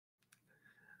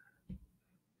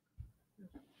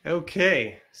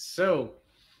Okay, so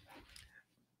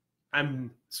I'm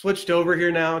switched over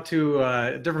here now to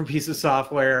a different piece of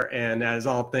software, and as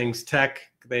all things tech,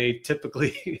 they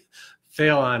typically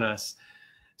fail on us.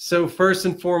 So first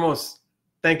and foremost,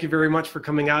 thank you very much for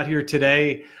coming out here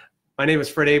today. My name is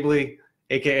Fred Abley,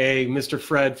 aka Mr.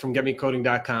 Fred from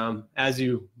GetMeCoding.com, as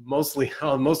you most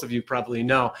of you probably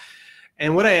know.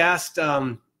 And what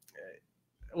I'm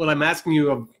asking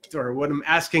you of, or what I'm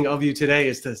asking of you today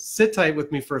is to sit tight with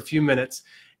me for a few minutes,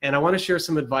 and I want to share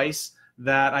some advice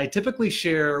that I typically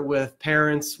share with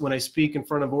parents when I speak in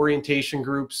front of orientation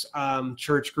groups,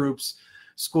 church groups,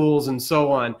 schools, and so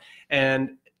on.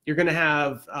 And you're going to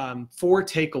have 4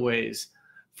 takeaways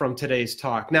from today's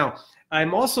talk. Now,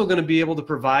 I'm also going to be able to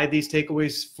provide these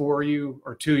takeaways for you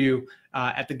or to you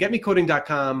at the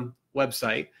getmecoding.com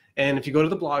website. And if you go to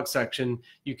the blog section,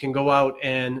 you can go out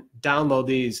and download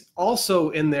these. Also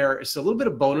in there is a little bit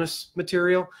of bonus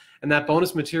material, and that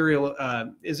bonus material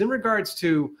is in regards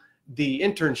to the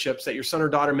internships that your son or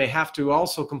daughter may have to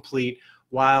also complete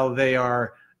while they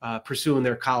are pursuing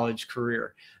their college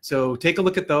career. So take a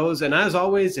look at those. And as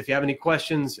always, if you have any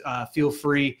questions, feel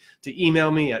free to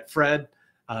email me at Fred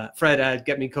at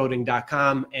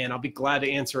getmecoding.com, and I'll be glad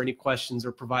to answer any questions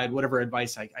or provide whatever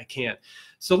advice I can.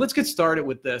 So let's get started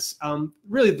with this.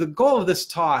 Really, the goal of this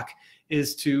talk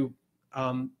is to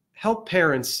help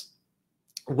parents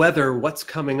weather what's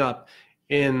coming up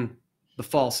in the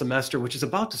fall semester, which is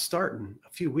about to start in a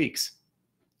few weeks.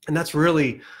 And that's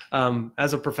really,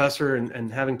 as a professor and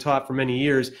having taught for many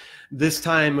years, this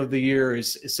time of the year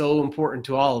is so important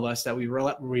to all of us that we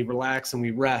relax and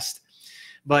we rest.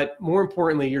 But more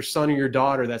importantly, your son or your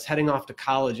daughter that's heading off to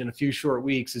college in a few short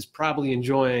weeks is probably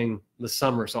enjoying the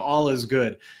summer. So all is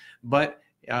good. But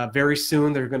very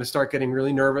soon they're going to start getting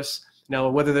really nervous. Now,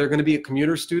 whether they're going to be a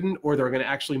commuter student or they're going to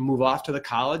actually move off to the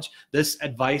college, this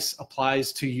advice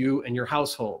applies to you and your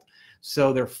household.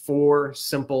 So there are 4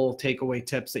 simple takeaway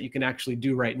tips that you can actually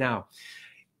do right now.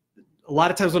 A lot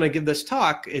of times when I give this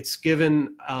talk, it's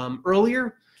given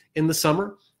earlier in the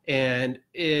summer, and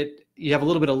you have a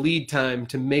little bit of lead time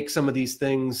to make some of these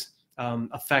things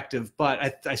effective,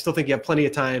 but I still think you have plenty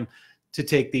of time to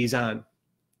take these on.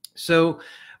 So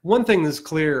one thing that's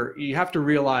clear, you have to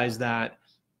realize that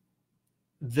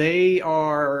they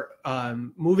are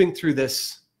moving through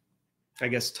this, I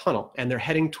guess, tunnel, and they're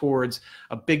heading towards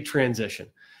a big transition.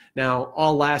 Now,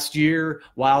 all last year,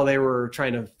 while they were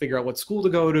trying to figure out what school to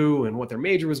go to and what their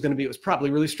major was going to be, it was probably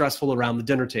really stressful around the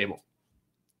dinner table.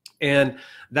 And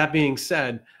that being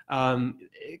said,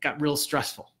 it got real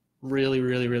stressful,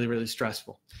 really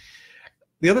stressful.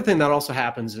 The other thing that also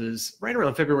happens is right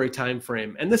around February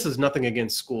timeframe, and this is nothing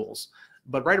against schools,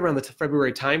 but right around the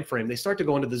February timeframe, they start to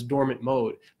go into this dormant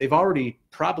mode. They've already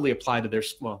probably applied to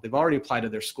they've already applied to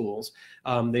their schools.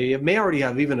 They may already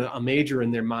have even a major in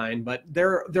their mind, but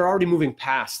they're already moving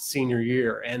past senior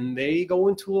year, and they go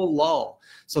into a lull.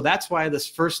 So that's why this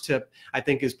first tip, I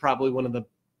think, is probably one of the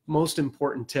most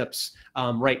important tips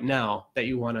right now that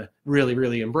you want to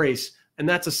really embrace. And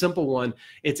that's a simple one.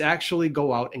 It's actually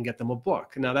go out and get them a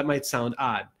book. Now that might sound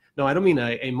odd. No, I don't mean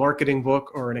a marketing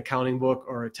book or an accounting book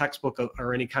or a textbook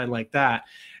or any kind like that.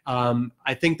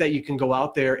 I think that you can go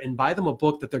out there and buy them a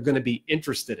book that they're going to be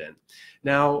interested in.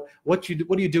 Now, what do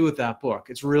you do with that book?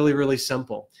 It's really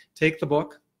simple. Take the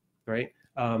book, right?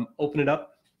 Open it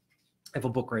up. I have a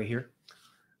book right here.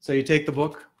 So you take the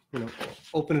book,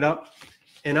 open it up.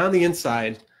 And on the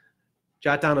inside,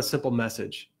 jot down a simple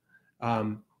message.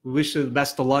 We wish you the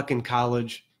best of luck in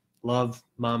college. Love,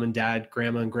 mom and dad,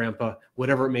 grandma and grandpa,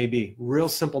 whatever it may be. Real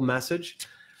simple message.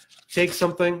 Take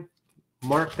something,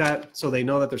 mark that so they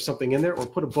know that there's something in there, or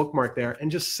put a bookmark there,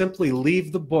 and just simply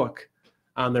leave the book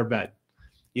on their bed.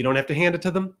 You don't have to hand it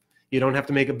to them. You don't have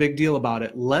to make a big deal about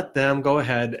it. Let them go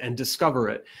ahead and discover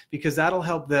it, because that'll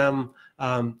help them,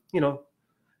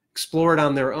 explore it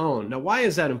on their own. Now, why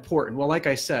is that important? Well, like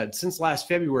I said, since last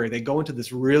February, they go into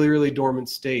this really dormant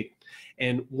state.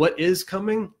 And what is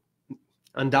coming,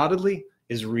 undoubtedly,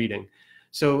 is reading.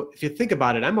 So if you think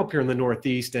about it, I'm up here in the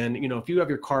Northeast, and if you have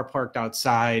your car parked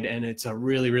outside and it's a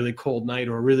really cold night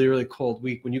or a really cold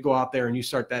week, when you go out there and you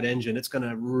start that engine, it's going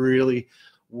to really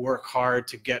work hard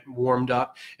to get warmed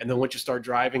up. And then once you start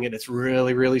driving it, it's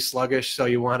really sluggish. So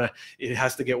it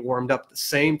has to get warmed up. The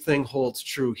same thing holds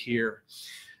true here.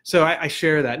 So I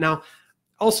share that. Now,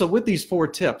 also with these 4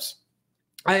 tips,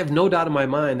 I have no doubt in my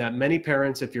mind that many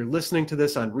parents, if you're listening to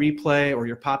this on replay or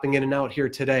you're popping in and out here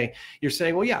today, you're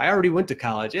saying, well, yeah, I already went to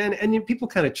college. And people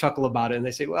kind of chuckle about it, and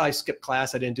they say, well, I skipped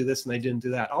class, I didn't do this and I didn't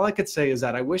do that. All I could say is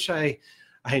that I wish I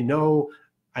knew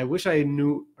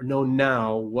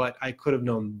now what I could have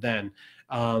known then,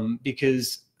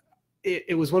 because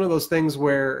it was one of those things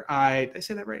where did I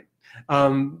say that right?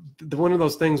 One of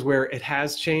those things where it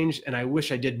has changed, and I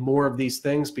wish I did more of these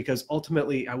things, because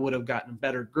ultimately I would have gotten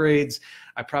better grades.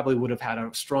 I probably would have had a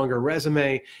stronger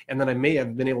resume, and then I may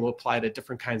have been able to apply to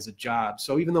different kinds of jobs.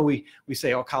 So even though we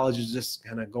say, oh, college is just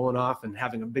kind of going off and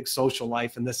having a big social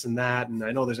life and this and that, and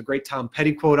I know there's a great Tom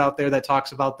Petty quote out there that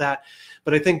talks about that,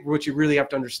 but I think what you really have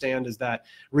to understand is that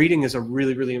reading is a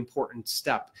really, really important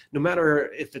step. No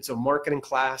matter if it's a marketing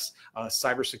class, a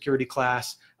cybersecurity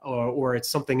class, or it's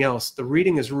something else, the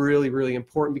reading is really, really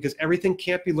important, because everything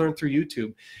can't be learned through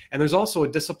YouTube. And there's also a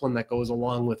discipline that goes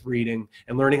along with reading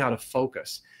and learning how to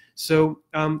focus. So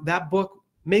that book,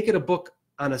 make it a book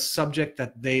on a subject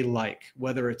that they like,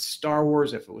 whether it's Star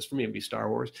Wars, if it was for me, it'd be Star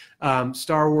Wars,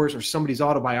 or somebody's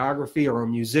autobiography, or a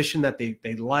musician that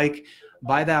they like.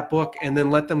 Buy that book and then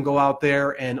let them go out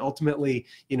there and ultimately,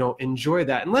 enjoy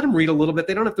that, and let them read a little bit.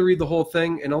 They don't have to read the whole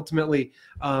thing, and ultimately,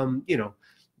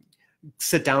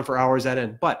 sit down for hours at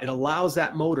end, but it allows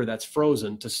that motor that's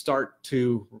frozen to start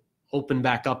to open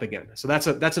back up again. So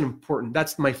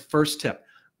that's my first tip.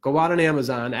 Go out on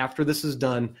Amazon after this is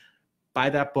done, buy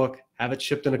that book, have it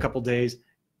shipped in a couple days,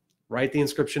 write the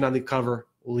inscription on the cover,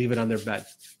 leave it on their bed.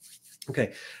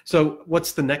 Okay, so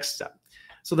what's the next step?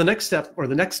 So the next step, or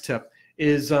the next tip,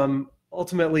 is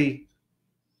ultimately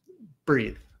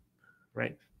breathe,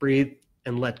 right? Breathe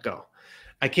and let go.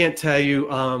 I can't tell you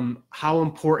how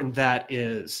important that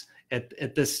is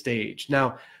at this stage.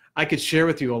 Now, I could share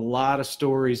with you a lot of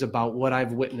stories about what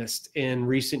I've witnessed in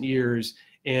recent years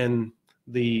in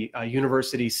the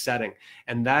university setting,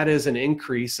 and that is an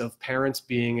increase of parents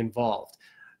being involved.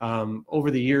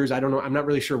 Over the years, I don't know, I'm not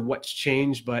really sure what's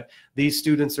changed, but these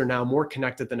students are now more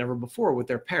connected than ever before with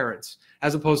their parents,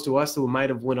 as opposed to us who might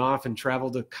have went off and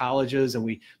traveled to colleges and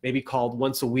we maybe called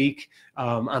once a week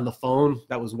on the phone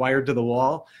that was wired to the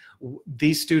wall.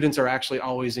 These students are actually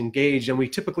always engaged, and we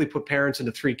typically put parents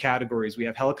into three categories. We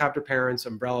have helicopter parents,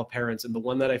 umbrella parents, and the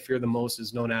one that I fear the most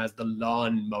is known as the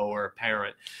lawnmower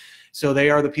parent. So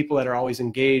they are the people that are always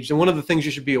engaged. And one of the things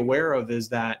you should be aware of is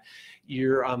that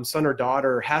your son or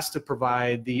daughter has to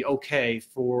provide the okay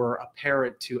for a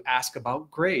parent to ask about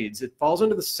grades. It falls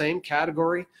into the same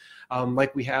category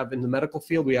like we have in the medical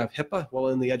field. We have HIPAA. Well,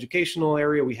 in the educational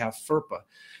area, we have FERPA.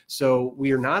 So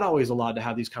we are not always allowed to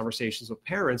have these conversations with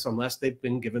parents unless they've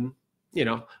been given,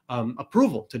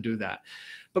 approval to do that.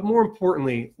 But more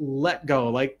importantly, let go.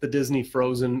 Like the Disney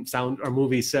Frozen sound or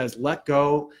movie says, let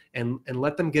go and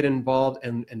let them get involved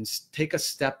and take a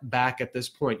step back at this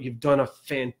point. You've done a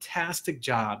fantastic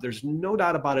job. There's no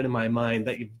doubt about it in my mind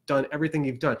that you've done everything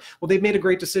you've done. Well, they've made a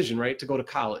great decision, right, to go to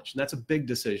college. And that's a big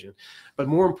decision. But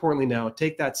more importantly now,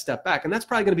 take that step back. And that's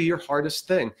probably going to be your hardest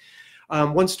thing.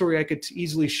 One story I could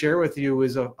easily share with you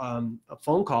is a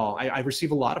phone call. I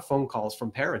receive a lot of phone calls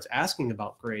from parents asking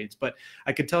about grades, but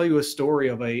I could tell you a story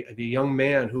of a young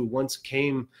man who once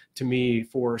came to me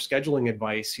for scheduling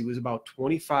advice. He was about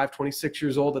 25, 26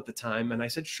 years old at the time, and I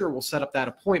said, sure, we'll set up that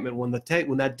appointment. When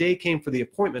that day came for the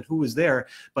appointment, who was there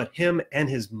but him and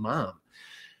his mom?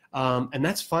 And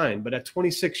that's fine, but at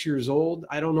 26 years old,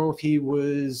 I don't know if he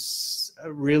was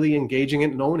really engaging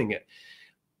it and owning it.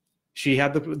 She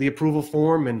had the approval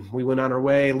form and we went on our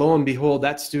way. Lo and behold,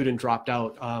 that student dropped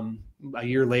out a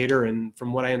year later. And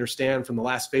from what I understand from the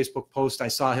last Facebook post I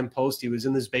saw him post, he was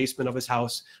in his basement of his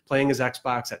house playing his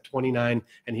Xbox at 29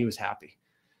 and he was happy.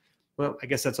 Well, I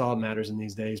guess that's all that matters in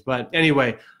these days. But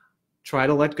anyway, try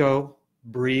to let go,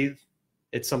 breathe.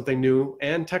 It's something new.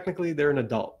 And technically they're an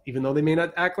adult, even though they may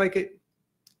not act like it.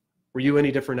 Were you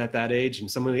any different at that age?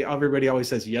 And everybody always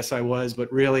says, yes, I was, but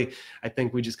really, I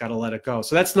think we just got to let it go.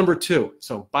 So that's number 2.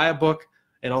 So buy a book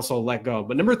and also let go.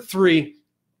 But number 3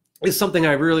 is something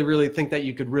I really, really think that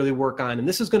you could really work on. And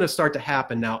this is going to start to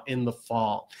happen now in the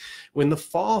fall. When the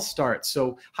fall starts,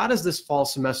 so how does this fall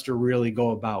semester really go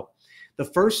about? The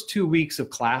first 2 weeks of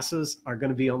classes are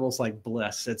going to be almost like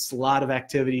bliss. It's a lot of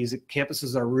activities.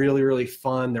 Campuses are really, really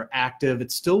fun. They're active.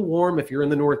 It's still warm if you're in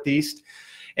the Northeast.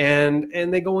 And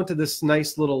they go into this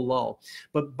nice little lull.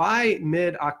 But by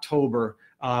mid-October,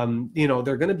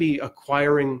 they're going to be they're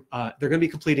going to be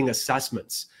completing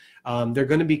assessments. They're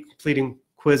going to be completing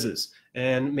quizzes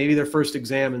and maybe their first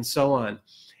exam and so on.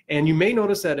 And you may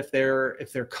notice that if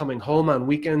they're coming home on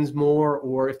weekends more,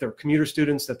 or if they're commuter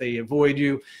students, that they avoid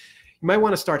you. You might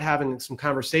want to start having some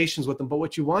conversations with them. But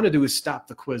what you want to do is stop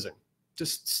the quizzing.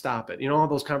 Just stop it. All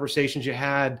those conversations you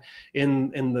had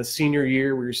in the senior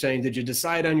year where you're saying, did you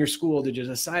decide on your school? Did you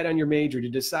decide on your major? Did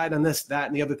you decide on this, that,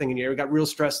 and the other thing? And you got real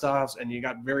stressed off and you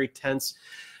got very tense.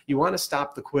 You want to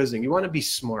stop the quizzing. You want to be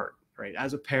smart, right?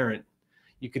 As a parent,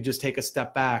 you could just take a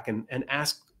step back and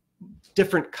ask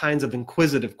different kinds of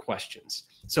inquisitive questions.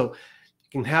 So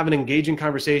you can have an engaging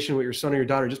conversation with your son or your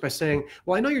daughter just by saying,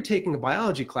 well, I know you're taking a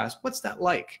biology class. What's that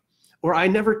like? Or I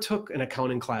never took an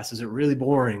accounting class. Is it really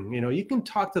boring? You can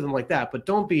talk to them like that, but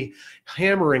don't be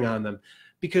hammering on them,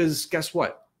 because guess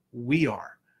what? We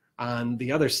are on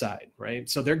the other side, right?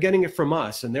 So they're getting it from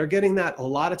us, and they're getting that a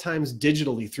lot of times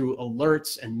digitally through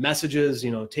alerts and messages,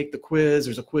 take the quiz,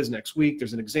 there's a quiz next week,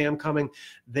 there's an exam coming.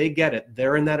 They get it,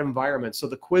 they're in that environment. So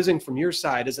the quizzing from your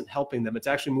side isn't helping them, it's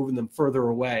actually moving them further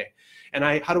away. And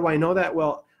how do I know that?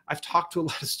 Well, I've talked to a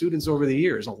lot of students over the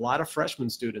years, a lot of freshman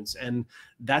students, and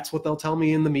that's what they'll tell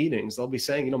me in the meetings. They'll be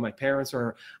saying, my parents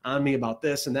are on me about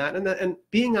this and that, and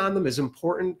being on them is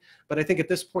important. But I think at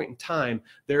this point in time,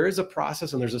 there is a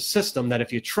process and there's a system that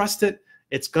if you trust it,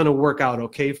 it's going to work out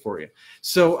okay for you.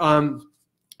 So,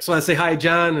 I say hi,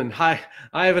 John, and hi,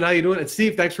 Ivan, how you doing? And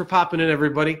Steve, thanks for popping in,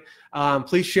 everybody.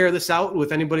 Please share this out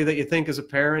with anybody that you think is a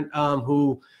parent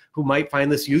who might find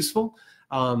this useful.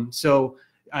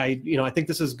 I think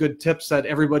this is good tips that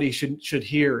everybody should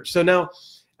hear. So now,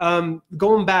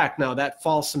 going back now, that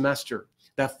fall semester,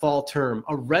 that fall term,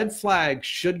 a red flag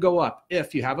should go up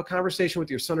if you have a conversation with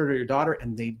your son or your daughter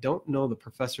and they don't know the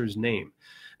professor's name.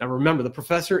 Now remember, the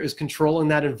professor is controlling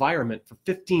that environment for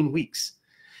 15 weeks.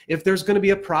 If there's going to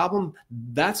be a problem,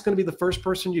 that's going to be the first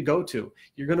person you go to.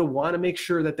 You're going to want to make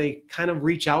sure that they kind of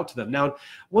reach out to them. Now,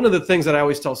 one of the things that I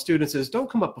always tell students is don't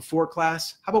come up before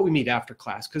class. How about we meet after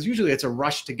class? Because usually it's a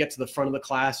rush to get to the front of the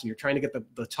class and you're trying to get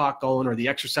the talk going or the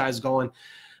exercise going.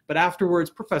 But afterwards,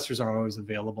 professors are always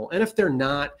available. And if they're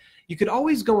not, you could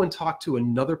always go and talk to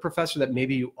another professor that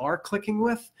maybe you are clicking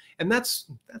with. And that's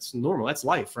normal. That's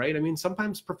life, right? I mean,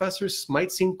 sometimes professors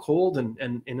might seem cold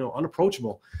and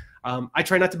unapproachable. I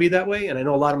try not to be that way, and I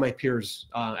know a lot of my peers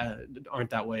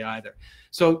aren't that way either.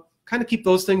 So kind of keep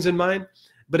those things in mind.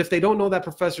 But if they don't know that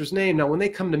professor's name, now when they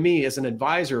come to me as an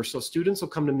advisor, so students will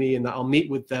come to me and I'll meet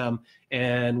with them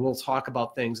and we'll talk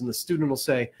about things. And the student will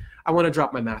say, I want to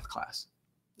drop my math class.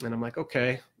 And I'm like,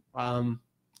 okay,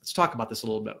 let's talk about this a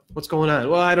little bit. What's going on?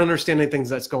 Well, I don't understand anything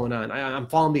that's going on. I'm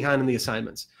falling behind in the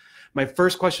assignments. My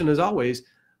first question is always,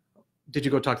 did you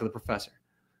go talk to the professor?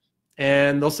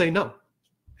 And they'll say no.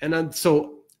 And then,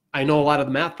 so I know a lot of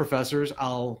the math professors,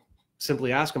 I'll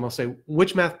simply ask them, I'll say,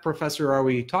 which math professor are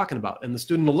we talking about? And the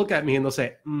student will look at me and they'll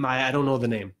say, I don't know the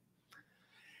name.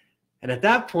 And at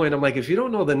that point, I'm like, if you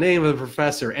don't know the name of the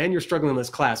professor and you're struggling in this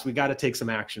class, we got to take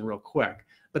some action real quick.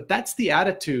 But that's the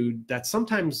attitude that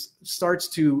sometimes starts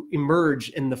to emerge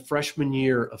in the freshman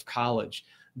year of college.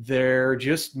 They're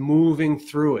just moving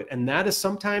through it. And that is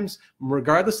sometimes,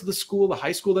 regardless of the school, the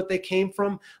high school that they came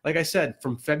from, like I said,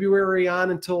 from February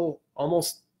on until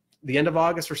almost the end of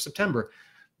August or September,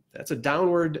 that's a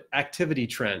downward activity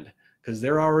trend because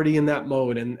they're already in that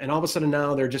mode. And all of a sudden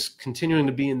now they're just continuing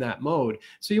to be in that mode.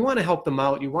 So you want to help them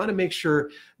out. You want to make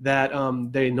sure that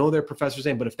they know their professor's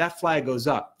name. But if that flag goes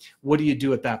up, what do you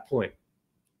do at that point?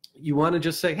 You want to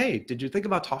just say, hey, did you think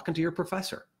about talking to your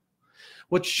professor?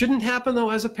 What shouldn't happen, though,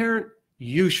 as a parent,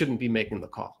 you shouldn't be making the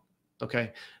call,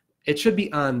 okay? It should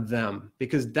be on them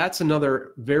because that's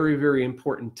another very, very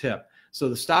important tip. So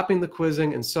the stopping the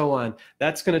quizzing and so on,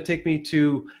 that's going to take me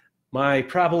to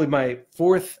probably my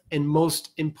fourth and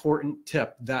most important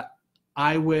tip that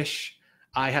I wish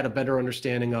I had a better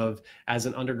understanding of as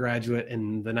an undergraduate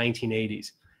in the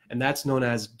 1980s. And that's known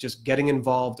as just getting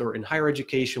involved, or in higher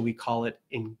education, we call it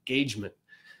engagement.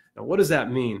 Now, what does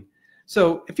that mean?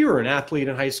 So if you were an athlete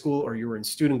in high school, or you were in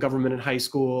student government in high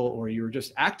school, or you were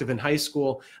just active in high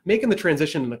school, making the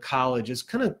transition into college is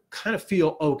kind of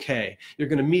feel okay. You're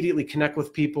going to immediately connect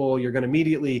with people. You're going to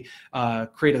immediately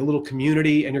create a little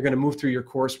community, and you're going to move through your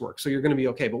coursework. So you're going to be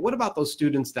okay. But what about those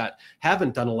students that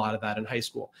haven't done a lot of that in high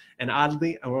school? And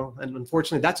oddly, and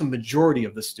unfortunately, that's a majority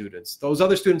of the students. Those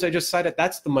other students I just cited,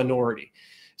 that's the minority.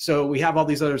 So we have all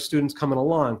these other students coming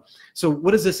along. So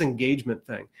what is this engagement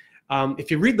thing?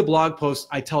 If you read the blog post,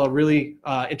 I tell a really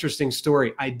interesting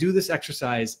story. I do this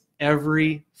exercise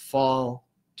every fall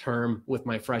term with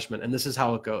my freshmen, and this is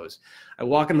how it goes. I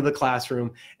walk into the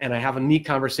classroom and I have a neat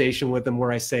conversation with them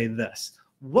where I say this: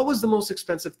 what was the most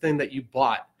expensive thing that you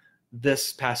bought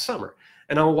this past summer?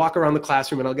 And I'll walk around the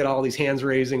classroom and I'll get all these hands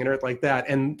raising and everything like that,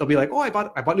 and they'll be like, oh, I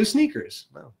bought new sneakers.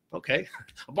 Well, okay.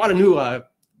 I bought a new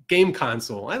game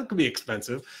console. That could be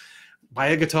expensive. Buy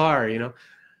a guitar,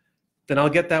 Then I'll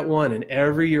get that one, and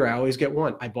every year I always get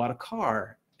one. I bought a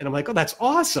car, and I'm like, oh, that's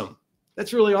awesome.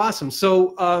 That's really awesome.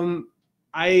 So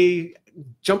I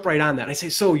jump right on that. I say,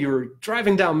 so you're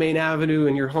driving down Main Avenue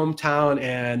in your hometown,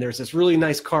 and there's this really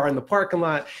nice car in the parking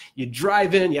lot. You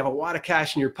drive in, you have a wad of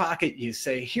cash in your pocket. You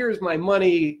say, here's my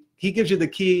money. He gives you the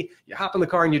key. You hop in the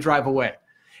car and you drive away.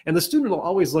 And the student will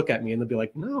always look at me and they'll be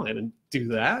like, no, I didn't do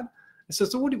that. I said,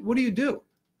 so what do you do?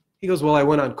 He goes, well, I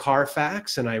went on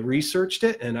Carfax and I researched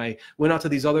it, and I went out to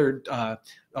these other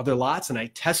lots and I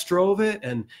test drove it,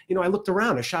 and I looked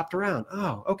around, I shopped around.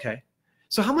 Oh, okay.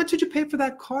 So how much did you pay for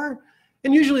that car?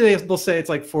 And usually they'll say it's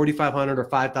like $4,500 or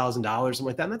 $5,000, something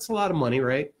like that. And that's a lot of money,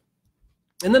 right?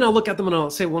 And then I'll look at them and I'll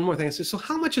say one more thing. I say, so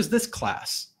how much is this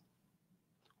class?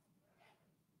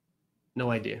 No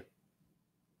idea.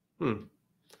 You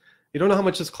don't know how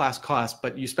much this class costs,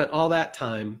 but you spent all that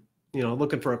time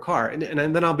looking for a car. And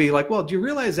then I'll be like, well, do you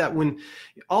realize that when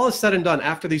all is said and done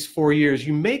after these 4 years,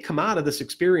 you may come out of this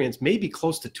experience maybe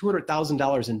close to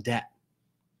 $200,000 in debt,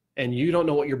 and you don't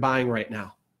know what you're buying right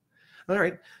now. All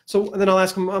right. So then I'll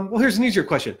ask them, well, here's an easier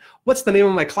question. What's the name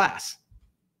of my class?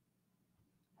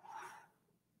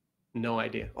 No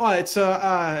idea. Oh,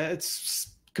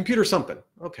 it's computer something.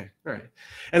 Okay. All right.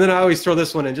 And then I always throw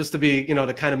this one in just to be,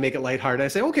 to kind of make it lighthearted. I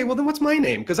say, okay, well then what's my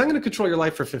name? Because I'm going to control your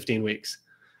life for 15 weeks.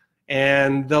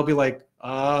 And they'll be like,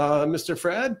 Mr.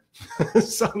 Fred?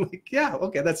 So I'm like, yeah,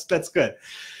 okay, that's good.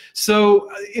 So,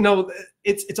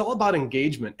 it's all about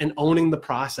engagement and owning the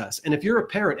process. And if you're a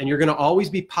parent and you're going to always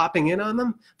be popping in on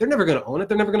them, they're never going to own it.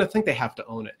 They're never going to think they have to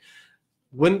own it.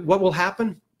 What will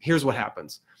happen? Here's what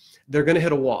happens. They're going to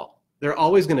hit a wall. They're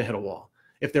always going to hit a wall.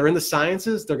 If they're in the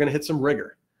sciences, they're going to hit some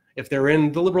rigor. If they're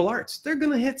in the liberal arts, they're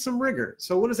going to hit some rigor.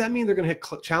 So what does that mean? They're going to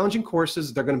hit challenging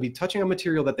courses. They're going to be touching on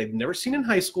material that they've never seen in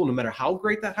high school. No matter how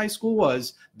great that high school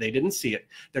was, they didn't see it.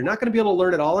 They're not going to be able to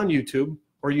learn it all on YouTube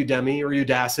or Udemy or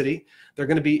Udacity. They're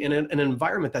going to be in an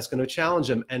environment that's going to challenge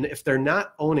them. And if they're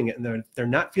not owning it and they're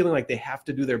not feeling like they have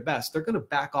to do their best, they're going to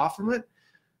back off from it.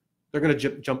 They're going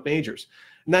to jump majors.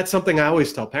 And that's something I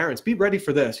always tell parents, be ready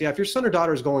for this. Yeah, if your son or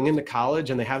daughter is going into college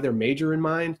and they have their major in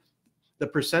mind, the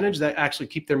percentage that actually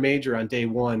keep their major on day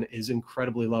one is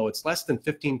incredibly low. It's less than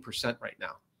 15% right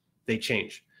now. They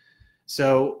change.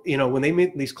 So, when they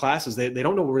meet these classes, they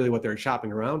don't know really what they're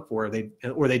shopping around for.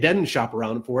 Or they didn't shop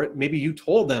around for it. Maybe you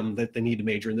told them that they need to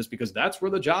major in this because that's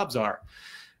where the jobs are.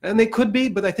 And they could be,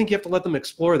 but I think you have to let them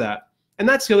explore that. And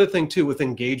that's the other thing too with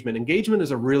engagement. Engagement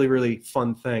is a really, really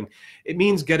fun thing. It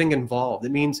means getting involved.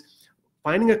 It means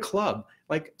finding a club.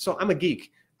 So I'm a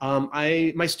geek.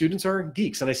 My students are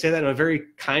geeks, and I say that in a very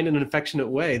kind and affectionate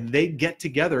way. They get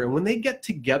together, and when they get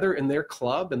together in their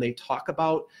club and they talk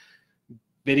about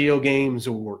video games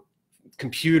or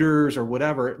computers or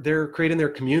whatever, they're creating their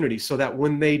community so that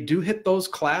when they do hit those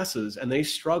classes and they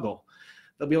struggle,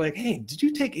 they'll be like, hey, did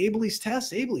you take Abley's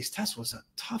test? Abley's test was a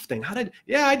tough thing.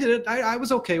 Yeah, I did it. I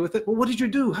was okay with it. Well, what did you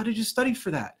do? How did you study for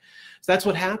that? So that's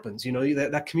what happens.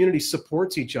 That community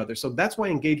supports each other. So that's why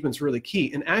engagement's really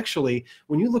key. And actually,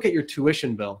 when you look at your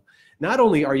tuition bill, not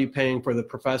only are you paying for the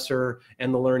professor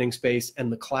and the learning space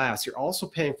and the class, you're also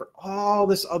paying for all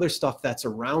this other stuff that's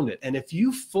around it. And if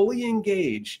you fully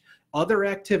engage other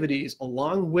activities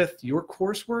along with your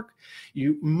coursework,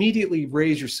 you immediately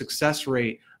raise your success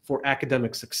rate for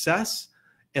academic success.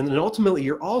 And then ultimately,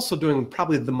 you're also doing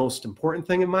probably the most important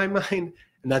thing in my mind,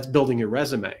 and that's building your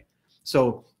resume.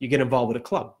 So you get involved with a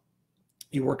club.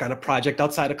 You work on a project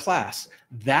outside of class.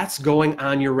 That's going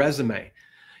on your resume.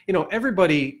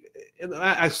 Everybody,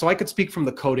 so I could speak from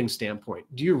the coding standpoint.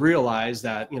 Do you realize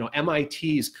that,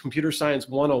 MIT's Computer Science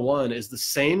 101 is the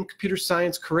same computer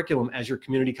science curriculum as your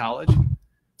community college?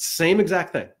 Same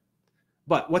exact thing.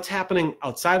 But what's happening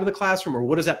outside of the classroom, or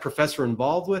what is that professor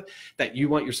involved with that you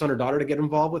want your son or daughter to get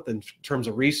involved with in terms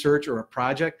of research or a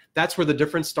project? That's where the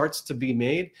difference starts to be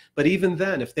made. But even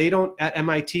then, if they don't at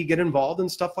MIT get involved in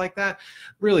stuff like that,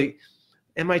 really,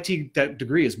 MIT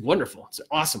degree is wonderful. It's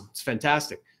awesome. It's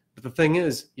fantastic. But the thing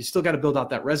is, you still got to build out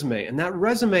that resume. And that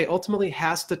resume ultimately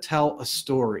has to tell a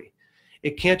story.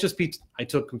 It can't just be, I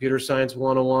took Computer Science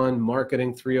 101,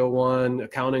 Marketing 301,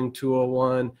 Accounting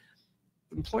 201.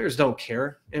 Employers don't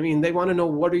care. I mean, they want to know,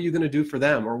 what are you going to do for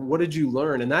them, or what did you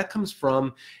learn? And that comes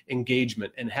from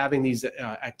engagement and having these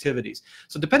activities.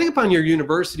 So depending upon your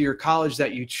university or college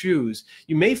that you choose,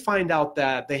 you may find out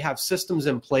that they have systems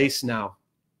in place now.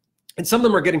 And some of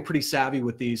them are getting pretty savvy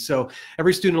with these. So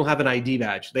every student will have an ID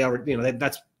badge. They already,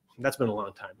 that's been a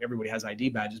long time. Everybody has ID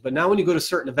badges. But now when you go to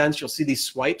certain events, you'll see these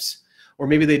swipes, or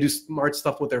maybe they do smart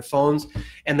stuff with their phones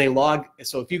and they log.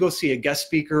 So if you go see a guest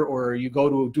speaker, or you go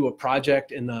to do a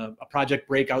project in a project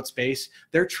breakout space,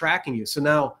 they're tracking you. So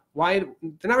now, why?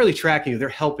 They're not really tracking you, they're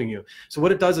helping you. So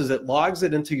what it does is it logs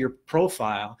it into your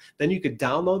profile. Then you could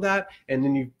download that, and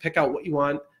then you pick out what you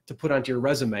want to put onto your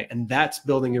resume, and that's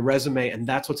building your resume, and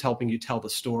that's what's helping you tell the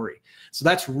story. So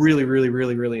that's really, really,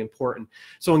 really, really important.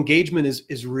 So engagement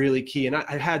is really key. And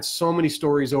I've had so many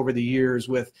stories over the years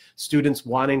with students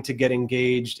wanting to get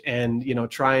engaged and,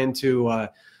 trying to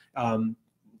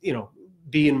you know,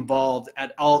 be involved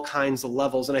at all kinds of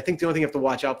levels. And I think the only thing you have to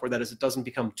watch out for that is it doesn't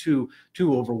become too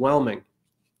overwhelming.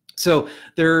 So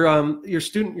they're your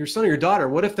student, your son or your daughter,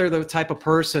 what if they're the type of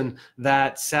person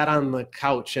that sat on the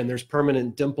couch and there's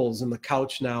permanent dimples in the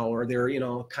couch now, or they're, you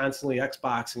know, constantly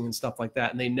Xboxing and stuff like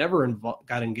that, and they never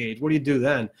got engaged? What do you do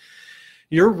then?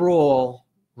 Your role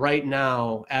right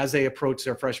now as they approach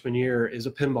their freshman year is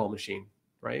a pinball machine,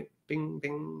 right? Bing,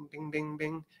 bing, bing, bing,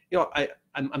 bing. You know,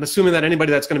 I'm assuming that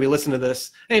anybody that's going to be listening to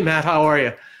this, hey, Matt, how are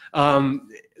you?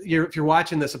 If you're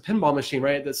watching this, a pinball machine,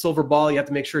 right? The silver ball, you have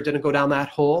to make sure it didn't go down that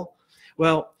hole.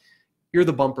 Well, you're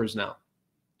the bumpers now.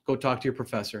 Go talk to your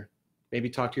professor. Maybe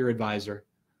talk to your advisor.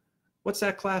 What's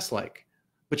that class like?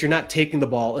 But you're not taking the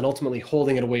ball and ultimately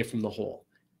holding it away from the hole.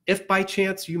 If by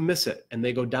chance you miss it and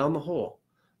they go down the hole,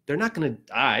 they're not going to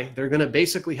die. They're going to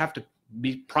basically have to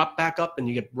be propped back up and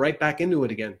you get right back into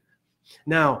it again.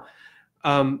 Now,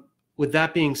 with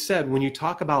that being said, when you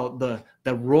talk about the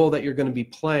role that you're going to be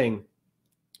playing,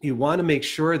 you want to make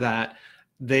sure that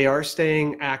they are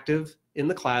staying active in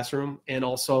the classroom and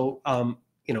also,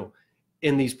 you know,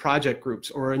 in these project groups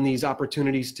or in these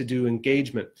opportunities to do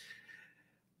engagement.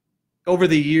 Over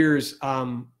the years,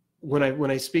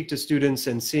 when I speak to students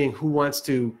and seeing who wants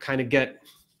to kind of get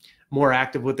more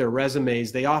active with their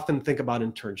resumes, they often think about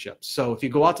internships. So if you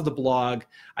go out to the blog,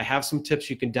 I have some tips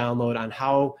you can download on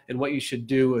how and what you should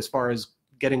do as far as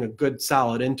getting a good,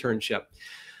 solid internship.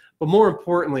 But more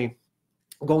importantly,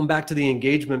 going back to the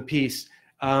engagement piece,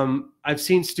 I've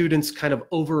seen students kind of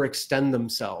overextend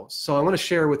themselves. So I want to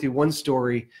share with you one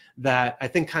story that I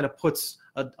think kind of puts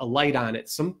a light on it.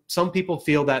 Some people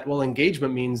feel that, well,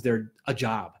 engagement means they're a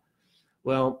job.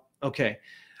 Well, okay.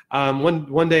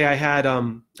 One day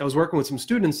I was working with some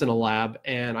students in a lab,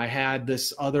 and I had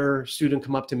this other student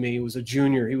come up to me. He was a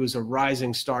junior. He was a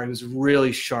rising star. He was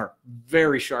really sharp,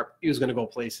 very sharp. He was going to go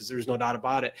places. There's no doubt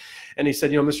about it. And he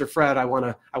said, you know, Mr. Fred, I want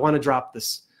to drop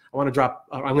this. I'm going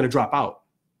to drop out.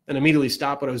 And immediately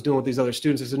stopped what I was doing with these other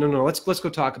students. I said, no, let's go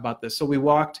talk about this. So we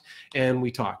walked and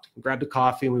we talked. We grabbed a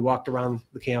coffee and we walked around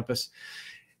the campus.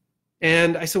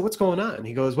 And I said, what's going on?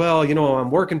 He goes, well, you know,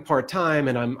 I'm working part-time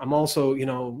and I'm also, you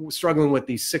know, struggling with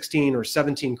these 16 or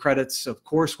 17 credits of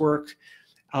coursework.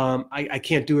 I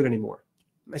can't do it anymore.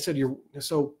 I said,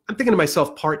 so I'm thinking to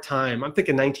myself, part-time. I'm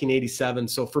thinking 1987.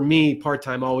 So for me,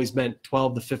 part-time always meant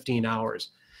 12 to 15 hours.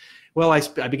 Well,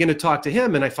 I begin to talk to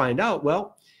him and I find out,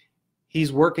 well,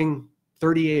 he's working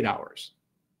 38 hours.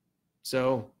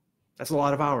 So that's a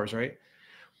lot of hours, right?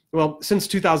 Well, since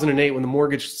 2008, when the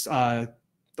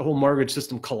whole mortgage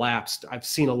system collapsed, I've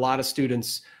seen a lot of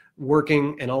students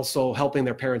working and also helping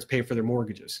their parents pay for their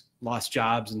mortgages, lost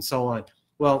jobs and so on.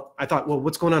 Well, I thought, well,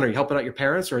 what's going on? Are you helping out your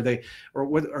parents, or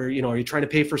are you trying to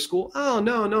pay for school? Oh,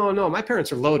 no. My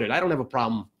parents are loaded. I don't have a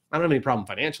problem. I don't have any problem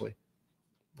financially.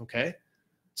 Okay.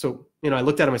 So, I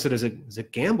looked at him, I said, is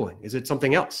it gambling? Is it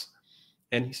something else?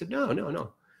 And he said, no. I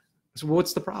said, well,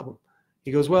 what's the problem?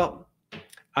 He goes, well,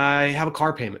 I have a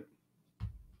car payment.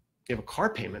 You have a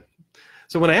car payment?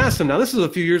 So when I asked him, now this was a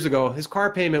few years ago, his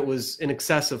car payment was in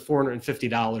excess of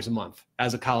 $450 a month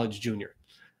as a college junior.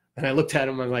 And I looked at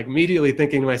him, I'm like immediately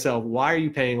thinking to myself, why are you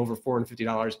paying over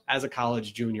 $450 as a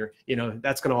college junior?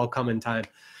 That's going to all come in time.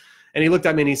 And he looked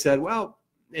at me and he said, well,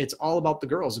 it's all about the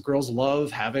girls. The girls love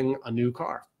having a new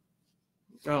car.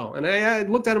 Oh, and I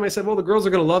looked at him, I said, well, the girls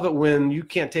are going to love it when you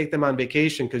can't take them on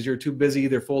vacation because you're too busy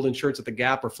either folding shirts at the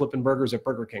Gap or flipping burgers at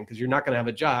Burger King because you're not going to have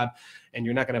a job and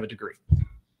you're not going to have a degree.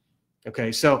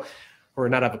 Okay, so, or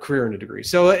not have a career in a degree.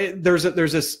 So there's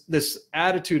this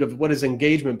attitude of what is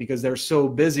engagement because they're so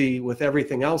busy with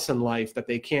everything else in life that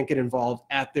they can't get involved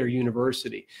at their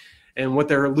university. And what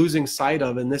they're losing sight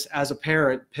of, and this as a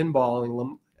parent, pinballing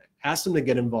them, ask them to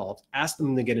get involved, ask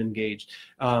them to get engaged.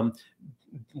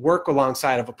 Work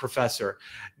alongside of a professor,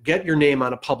 get your name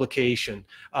on a publication,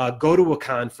 go to a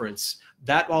conference.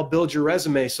 That all builds your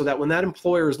resume so that when that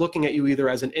employer is looking at you either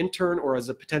as an intern or as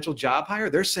a potential job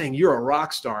hire, they're saying you're a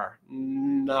rock star,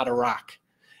 not a rock.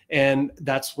 And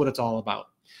that's what it's all about.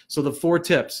 So the 4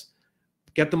 tips: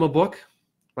 get them a book.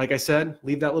 Like I said,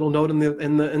 leave that little note in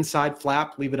the inside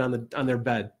flap, leave it on their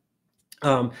bed.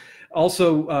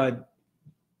 Also,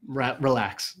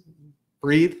 relax,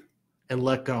 breathe, and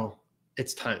let go.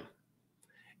 It's time.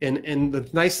 And the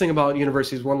nice thing about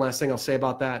universities, one last thing I'll say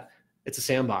about that, it's a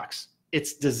sandbox.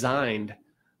 It's designed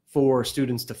for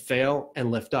students to fail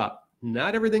and lift up.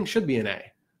 Not everything should be an A,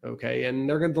 okay? And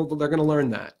they're going to learn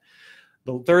that.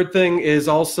 The 3rd thing is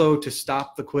also to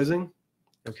stop the quizzing,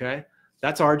 okay?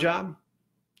 That's our job.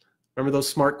 Remember those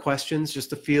smart questions just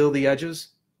to feel the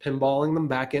edges? pinballing them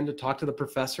back in to talk to the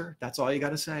professor. That's all you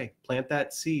got to say. Plant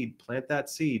that seed,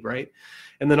 right?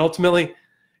 And then ultimately,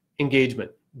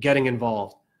 engagement, getting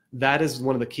involved. That is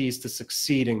one of the keys to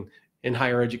succeeding in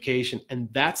higher education. And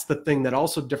that's the thing that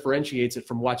also differentiates it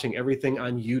from watching everything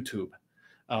on YouTube.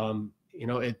 You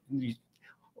know,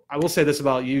 I will say this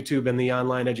about YouTube and the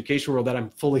online education world that I'm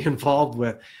fully involved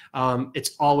with.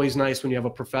 It's always nice when you have a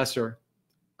professor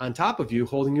on top of you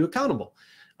holding you accountable.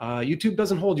 YouTube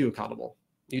doesn't hold you accountable.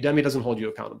 Udemy doesn't hold you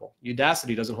accountable.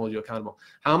 Udacity doesn't hold you accountable.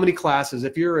 How many classes,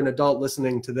 if you're an adult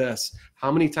listening to this, how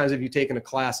many times have you taken a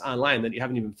class online that you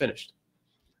haven't even finished?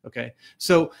 Okay,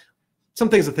 so some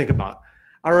things to think about.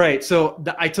 All right, so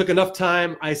I took enough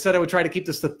time. I said I would try to keep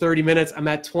this to 30 minutes. I'm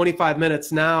at 25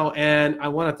 minutes now, and I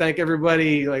want to thank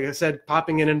everybody, like I said,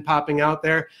 popping in and popping out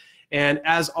there. And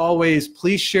as always,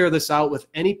 please share this out with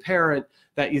any parent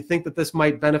that you think that this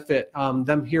might benefit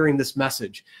them hearing this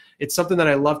message. It's something that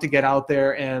I love to get out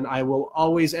there, and I will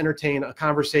always entertain a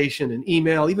conversation, an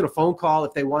email, even a phone call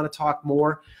if they want to talk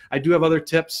more. I do have other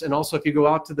tips, and also if you go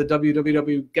out to the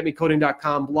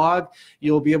www.getmecoding.com blog,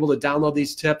 you'll be able to download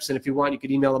these tips, and if you want, you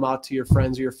could email them out to your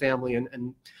friends or your family,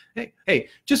 and hey,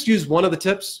 just use one of the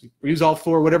tips, or use all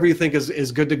four, whatever you think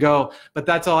is good to go, but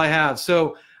that's all I have.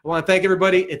 So I want to thank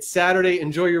everybody. It's Saturday.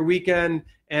 Enjoy your weekend,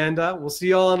 and we'll see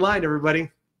you all online, everybody.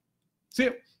 See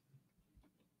you.